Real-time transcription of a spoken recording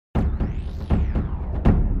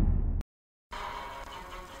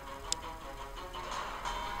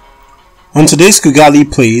On today's Kugali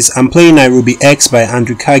Plays, I'm playing Nairobi X by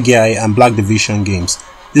Kugali and Black Division Games.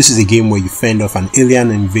 This is a game where you fend off an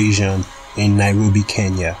alien invasion in Nairobi,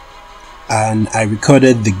 Kenya. And I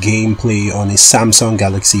recorded the gameplay on a Samsung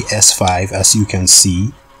Galaxy S5, as you can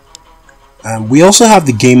see. And we also have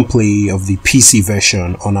the gameplay of the PC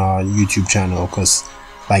version on our YouTube channel, because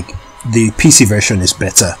the PC version is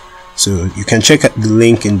better. So you can check out the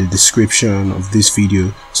link in the description of this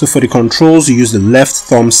video. So for the controls, you use the left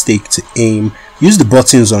thumbstick to aim, use the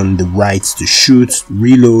buttons on the right to shoot,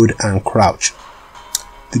 reload and crouch.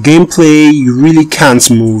 The gameplay, you really can't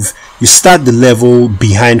move. You start the level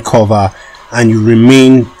behind cover and you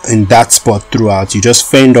remain in that spot throughout. You just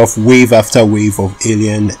fend off wave after wave of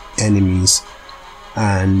alien enemies.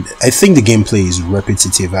 And I think the gameplay is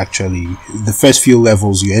repetitive actually. The first few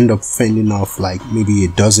levels you end up fending off like maybe a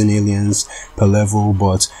dozen aliens per level,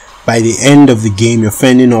 but by the end of the game you're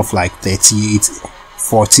fending off like 38,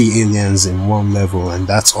 40 aliens in one level, and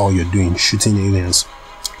that's all you're doing, shooting aliens.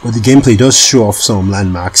 But the gameplay does show off some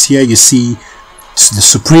landmarks. Here you see the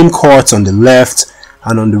Supreme Court on the left,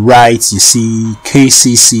 and on the right you see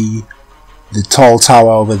KCC, the tall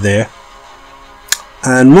tower over there.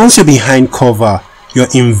 And once you're behind cover, you're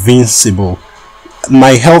invincible.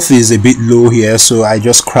 My health is a bit low here, so I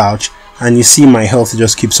just crouch and you see my health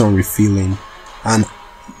just keeps on refilling, and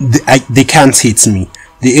they can't hit me.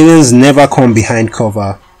 The aliens never come behind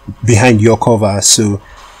your cover, so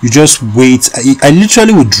you just wait. I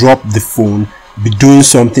literally would drop the phone, be doing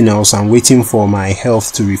something else and waiting for my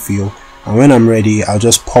health to refill, and when I'm ready I'll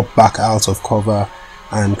just pop back out of cover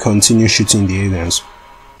and continue shooting the aliens.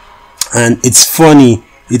 And it's funny,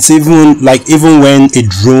 it's even when a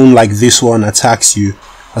drone like this one attacks you,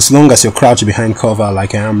 as long as you're crouched behind cover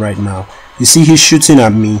like I am right now, you see he's shooting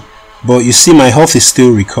at me, but you see my health is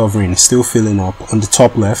still recovering, still filling up on the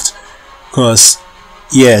top left, because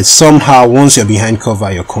yeah, somehow once you're behind cover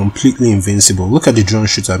you're completely invincible. Look at the drone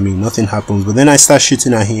shoot at me, nothing happens, but then I start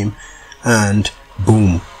shooting at him and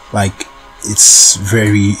boom, it's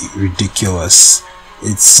very ridiculous.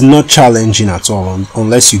 It's not challenging at all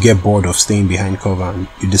unless you get bored of staying behind cover and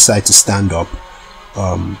you decide to stand up.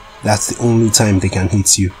 That's the only time they can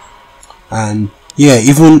hit you. And yeah,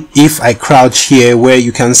 even if I crouch here where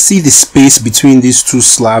you can see the space between these two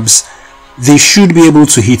slabs, they should be able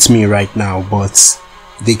to hit me right now, but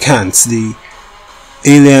they can't. The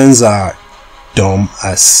aliens are dumb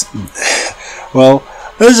as well.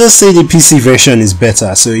 Let's just say the PC version is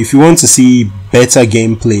better. So if you want to see better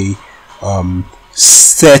gameplay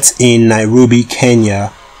set in Nairobi,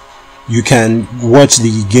 Kenya, you can watch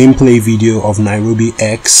the gameplay video of Nairobi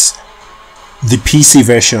X, the PC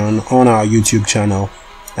version, on our YouTube channel,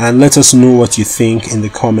 and let us know what you think in the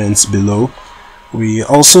comments below. We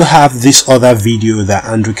also have this other video that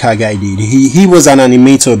Kugali did. He was an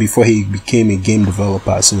animator before he became a game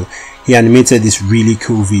developer, so he animated this really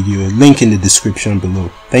cool video. Link in the description below.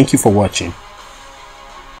 Thank you for watching.